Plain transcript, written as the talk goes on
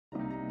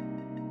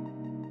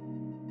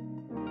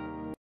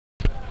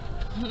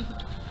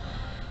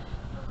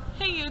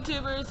Hey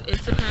YouTubers,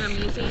 it's Soprano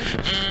Music,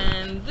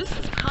 and this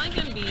is probably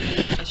going to be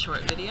a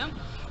short video.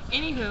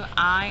 Anywho,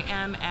 I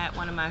am at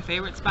one of my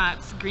favorite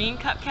spots, Green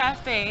Cup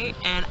Cafe,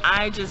 and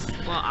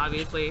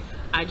obviously,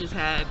 I just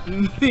had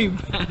the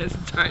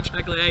best dark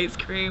chocolate ice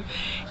cream.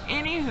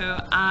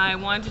 Anywho, I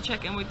wanted to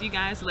check in with you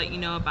guys to let you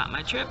know about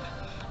my trip.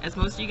 As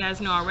most of you guys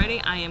know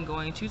already, I am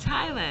going to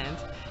Thailand,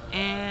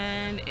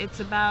 and it's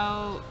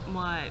about,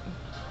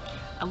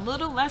 a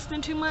little less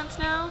than 2 months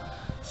now.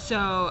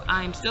 So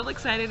I'm still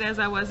excited as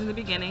I was in the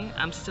beginning.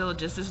 I'm still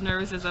just as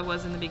nervous as I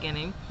was in the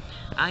beginning.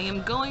 I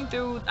am going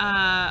through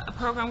a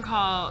program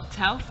called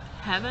TEFL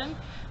Heaven.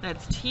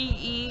 That's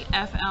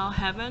TEFL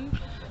Heaven.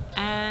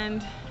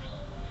 And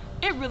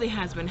it really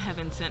has been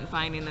heaven sent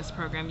finding this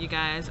program, you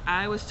guys.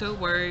 I was so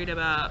worried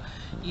about,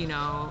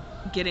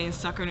 getting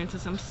suckered into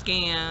some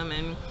scam,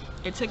 and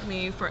it took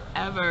me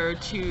forever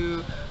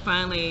to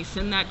finally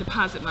send that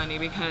deposit money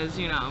because,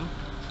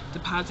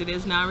 deposit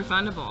is not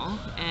refundable.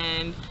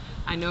 And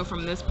I know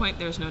from this point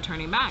there's no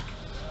turning back.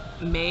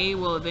 May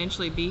will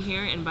eventually be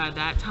here, and by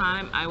that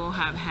time I will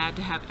have had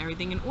to have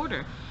everything in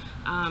order,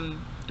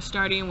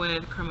 starting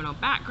with criminal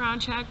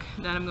background check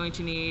that I'm going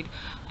to need,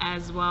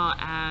 as well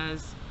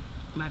as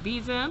my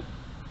visa.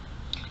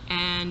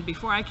 And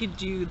before I could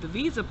do the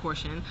visa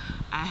portion,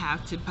 I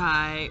have to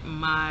buy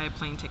my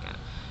plane ticket.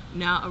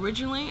 Now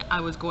originally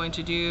I was going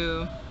to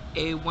do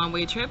a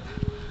one-way trip,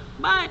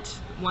 but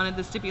one of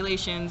the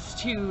stipulations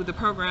to the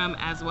program,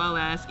 as well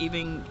as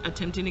even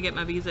attempting to get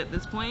my visa at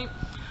this point,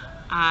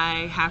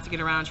 I have to get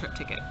a round-trip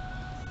ticket.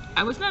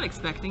 I was not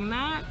expecting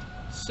that,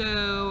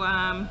 so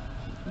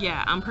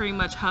yeah, I'm pretty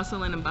much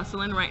hustling and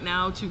bustling right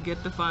now to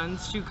get the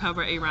funds to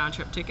cover a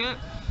round-trip ticket.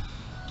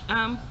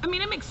 I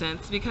mean, it makes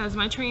sense because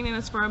my training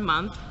is for a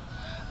month.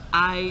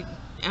 I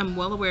am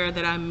well aware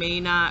that I may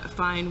not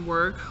find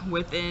work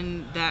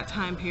within that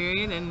time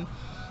period, and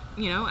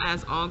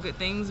as all good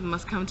things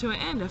must come to an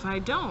end if I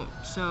don't.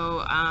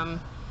 So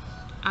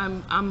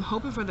I'm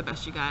hoping for the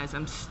best, you guys.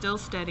 I'm still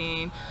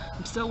studying.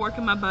 I'm still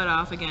working my butt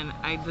off. Again,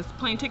 this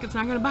plane ticket's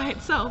not gonna buy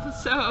itself.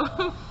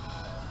 So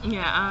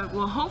yeah, I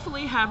will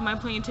hopefully have my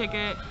plane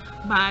ticket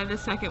by the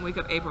second week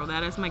of April.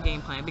 That is my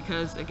game plan,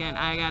 because again,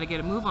 I gotta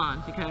get a move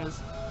on because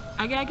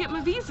I gotta get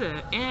my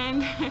visa.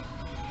 And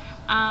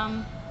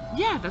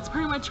yeah, that's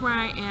pretty much where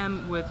I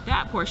am with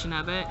that portion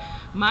of it.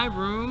 My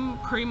room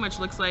pretty much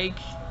looks like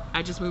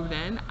I just moved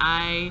in.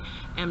 I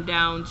am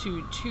down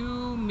to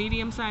 2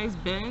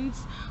 medium-sized bins.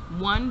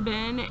 One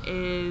bin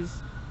is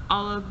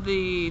all of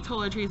the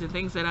toiletries and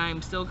things that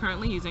I'm still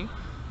currently using,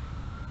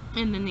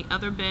 and then the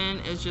other bin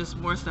is just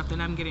more stuff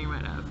that I'm getting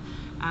rid of.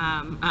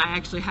 I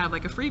actually have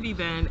like a freebie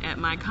bin at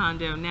my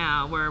condo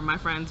now, where my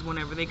friends,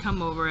 whenever they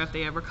come over, if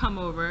they ever come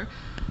over,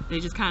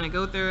 they just kind of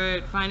go through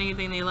it, find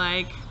anything they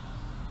like,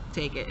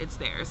 take it, it's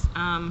theirs.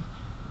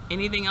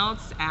 Anything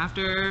else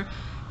after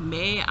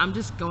May, I'm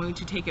just going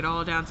to take it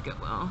all down to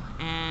Goodwill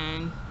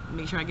and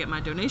make sure I get my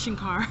donation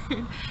card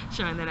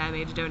showing that I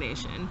made a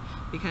donation,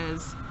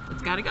 because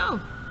it's got to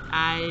go.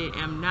 I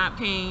am not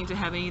paying to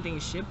have anything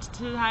shipped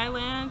to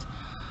Thailand.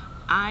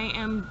 I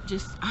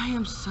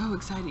am so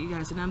excited, you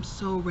guys, and I'm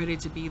so ready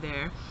to be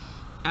there.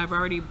 I've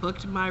already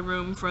booked my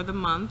room for the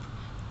month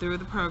through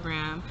the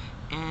program,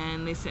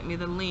 and they sent me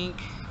the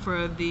link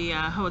for the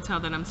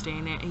hotel that I'm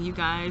staying at. And you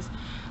guys,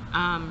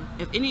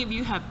 if any of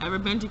you have ever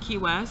been to Key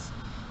West,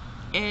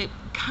 it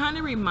kind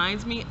of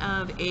reminds me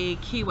of a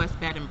Key West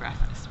bed and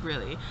breakfast.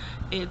 Really,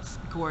 it's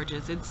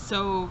gorgeous. It's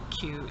so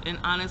cute, and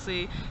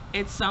honestly,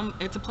 it's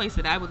a place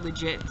that I would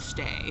legit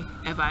stay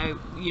if I,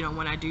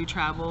 when I do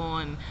travel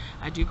and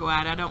I do go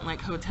out. I don't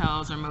like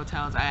hotels or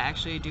motels. I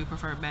actually do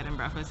prefer bed and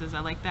breakfasts. I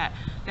like that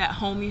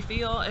homey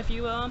feel, if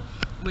you will,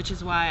 which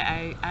is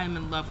why I'm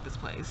in love with this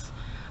place.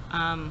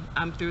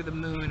 I'm through the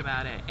moon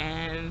about it.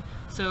 And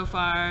so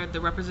far, the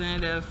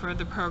representative for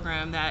the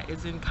program that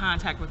is in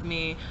contact with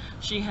me,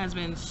 she has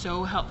been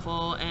so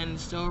helpful and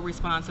so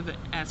responsive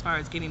as far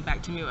as getting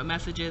back to me with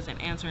messages and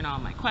answering all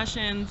my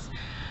questions,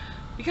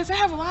 because I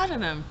have a lot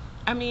of them.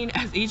 I mean,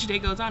 as each day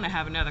goes on, I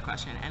have another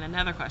question and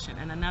another question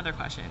and another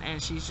question,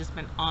 and she's just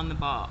been on the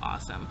ball.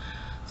 Awesome.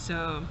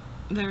 So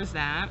there's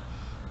that.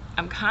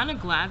 I'm kind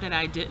of glad that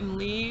I didn't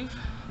leave.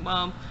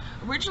 Well,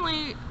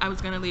 originally I was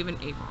going to leave in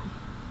April,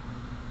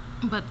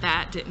 but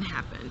that didn't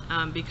happen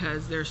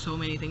because there's so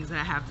many things that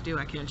I have to do.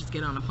 I can't just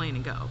get on a plane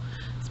and go,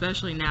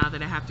 especially now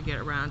that I have to get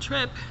a round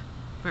trip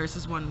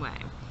versus one way.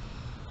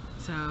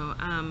 So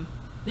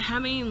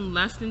having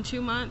less than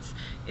 2 months,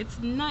 it's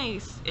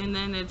nice, and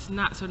then it's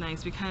not so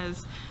nice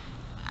because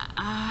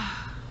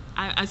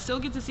I still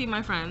get to see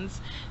my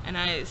friends, and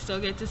I still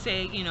get to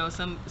say,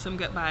 some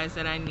goodbyes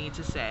that I need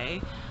to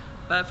say.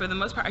 But for the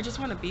most part, I just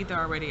want to be there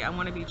already. I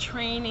want to be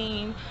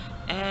training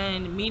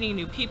and meeting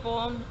new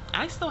people.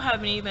 I still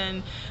haven't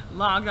even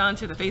logged on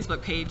to the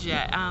Facebook page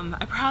yet.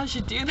 I probably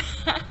should do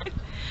that.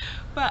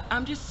 But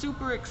I'm just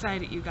super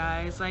excited, you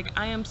guys. Like,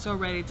 I am so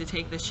ready to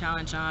take this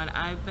challenge on.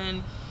 I've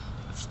been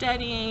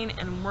studying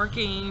and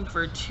working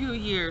for 2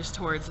 years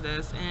towards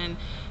this, and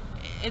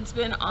it's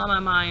been on my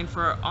mind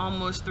for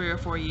almost 3 or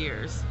 4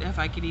 years if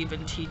I could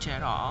even teach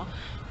at all.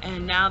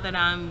 And now that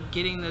I'm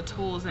getting the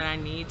tools that I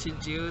need to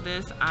do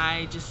this,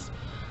 I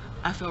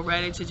feel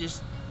ready to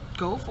just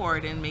go for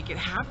it and make it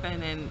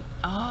happen. And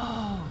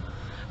oh,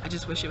 I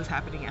just wish it was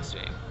happening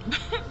yesterday.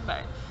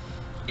 But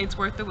it's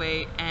worth the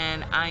wait,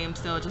 and I am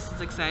still just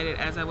as excited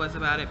as I was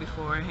about it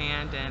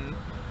beforehand. And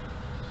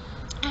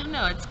I don't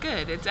know, it's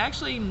good. It's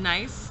actually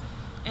nice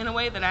in a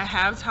way that I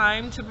have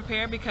time to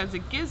prepare, because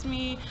it gives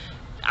me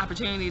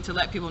opportunity to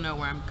let people know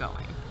where I'm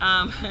going.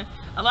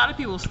 A lot of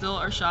people still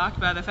are shocked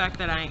by the fact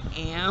that I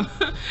am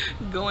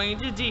going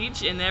to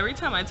teach, and every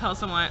time I tell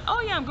someone,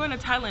 oh yeah, I'm going to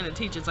Thailand to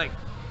teach, it's like,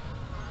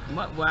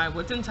 what? Why?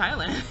 What's in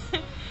Thailand?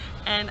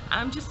 And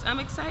I'm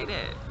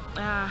excited,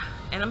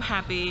 and I'm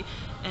happy,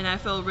 and I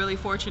feel really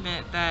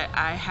fortunate that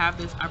I have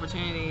this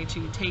opportunity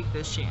to take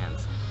this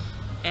chance.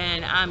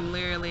 And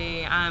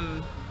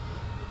I'm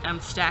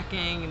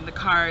stacking the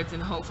cards,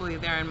 and hopefully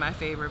they're in my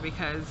favor,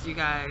 because you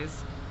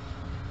guys,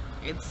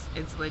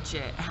 it's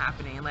legit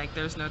happening. Like,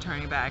 there's no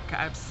turning back.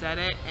 I've said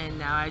it, and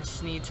now I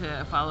just need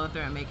to follow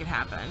through and make it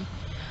happen.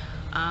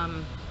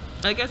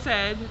 Like I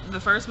said, the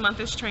first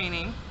month is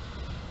training,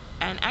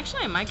 and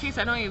actually in my case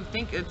I don't even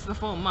think it's the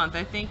full month.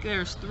 I think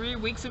there's 3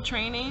 weeks of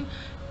training,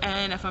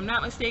 and if I'm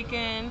not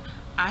mistaken,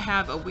 I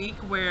have a week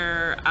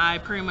where I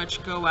pretty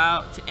much go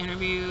out to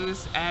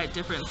interviews at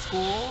different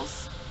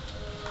schools.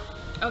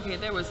 Okay,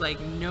 there was like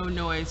no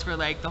noise for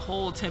like the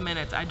whole 10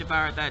 minutes. I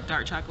devoured that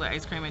dark chocolate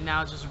ice cream, and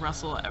now just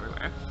rustle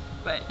everywhere.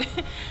 But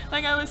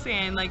like I was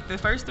saying, like the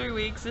first 3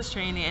 weeks is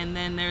training, and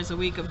then there's a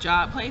week of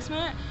job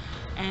placement,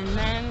 and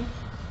then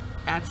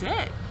that's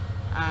it.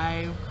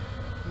 I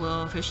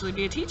will officially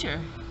be a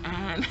teacher,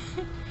 and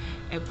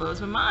it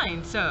blows my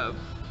mind. So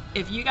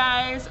if you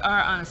guys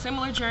are on a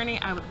similar journey,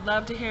 I would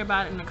love to hear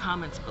about it in the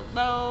comments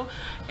below.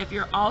 If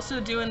you're also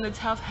doing the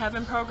TEFL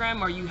Heaven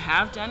program, or you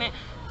have done it,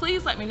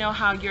 please let me know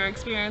how your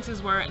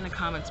experiences were in the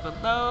comments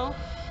below.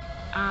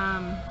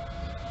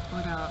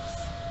 What else?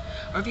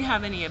 Or if you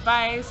have any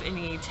advice,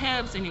 any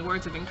tips, any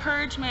words of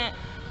encouragement,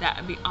 that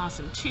would be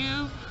awesome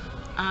too.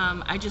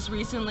 I just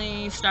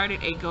recently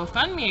started a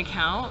GoFundMe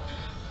account.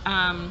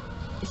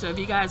 So if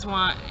you guys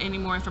want any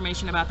more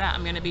information about that,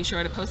 I'm going to be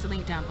sure to post a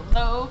link down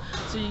below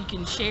so you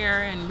can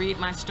share and read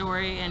my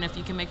story. And if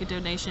you can make a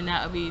donation,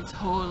 that would be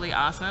totally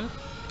awesome.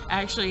 I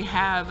actually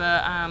have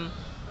a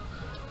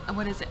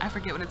what is it? I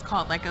forget what it's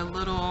called. Like a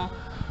little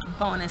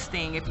bonus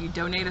thing. If you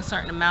donate a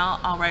certain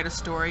amount, I'll write a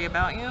story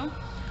about you.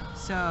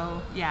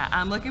 So yeah,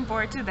 I'm looking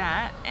forward to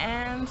that.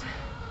 And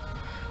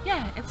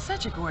yeah, it's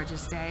such a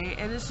gorgeous day.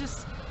 It is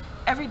just,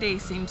 every day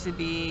seems to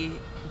be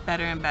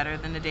better and better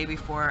than the day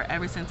before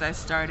ever since I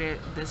started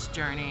this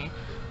journey.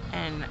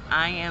 And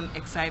I am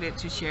excited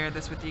to share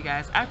this with you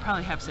guys. I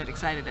probably have said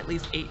excited at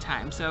least 8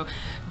 times. So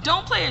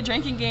don't play a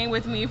drinking game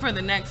with me for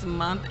the next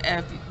month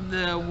if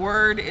the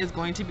word is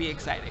going to be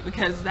excited,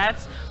 because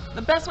that's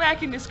the best way I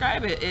can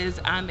describe it.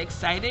 Is I'm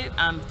excited,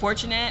 I'm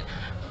fortunate,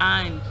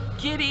 I'm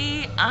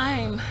giddy,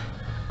 I'm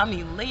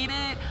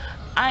elated,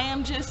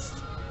 I'm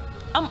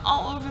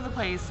all over the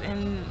place,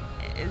 and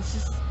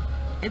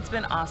it's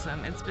been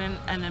awesome. It's been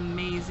an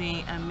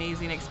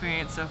amazing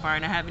experience so far,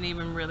 and I haven't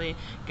even really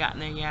gotten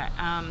there yet.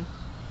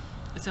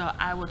 So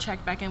I will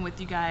check back in with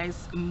you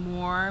guys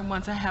more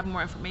once I have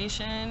more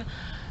information.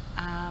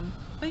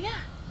 But yeah,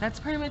 that's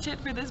pretty much it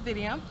for this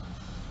video.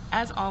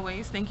 As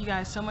always, thank you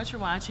guys so much for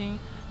watching.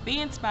 Be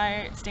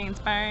inspired, stay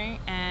inspiring,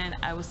 and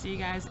I will see you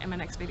guys in my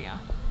next video.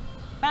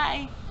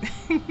 Bye!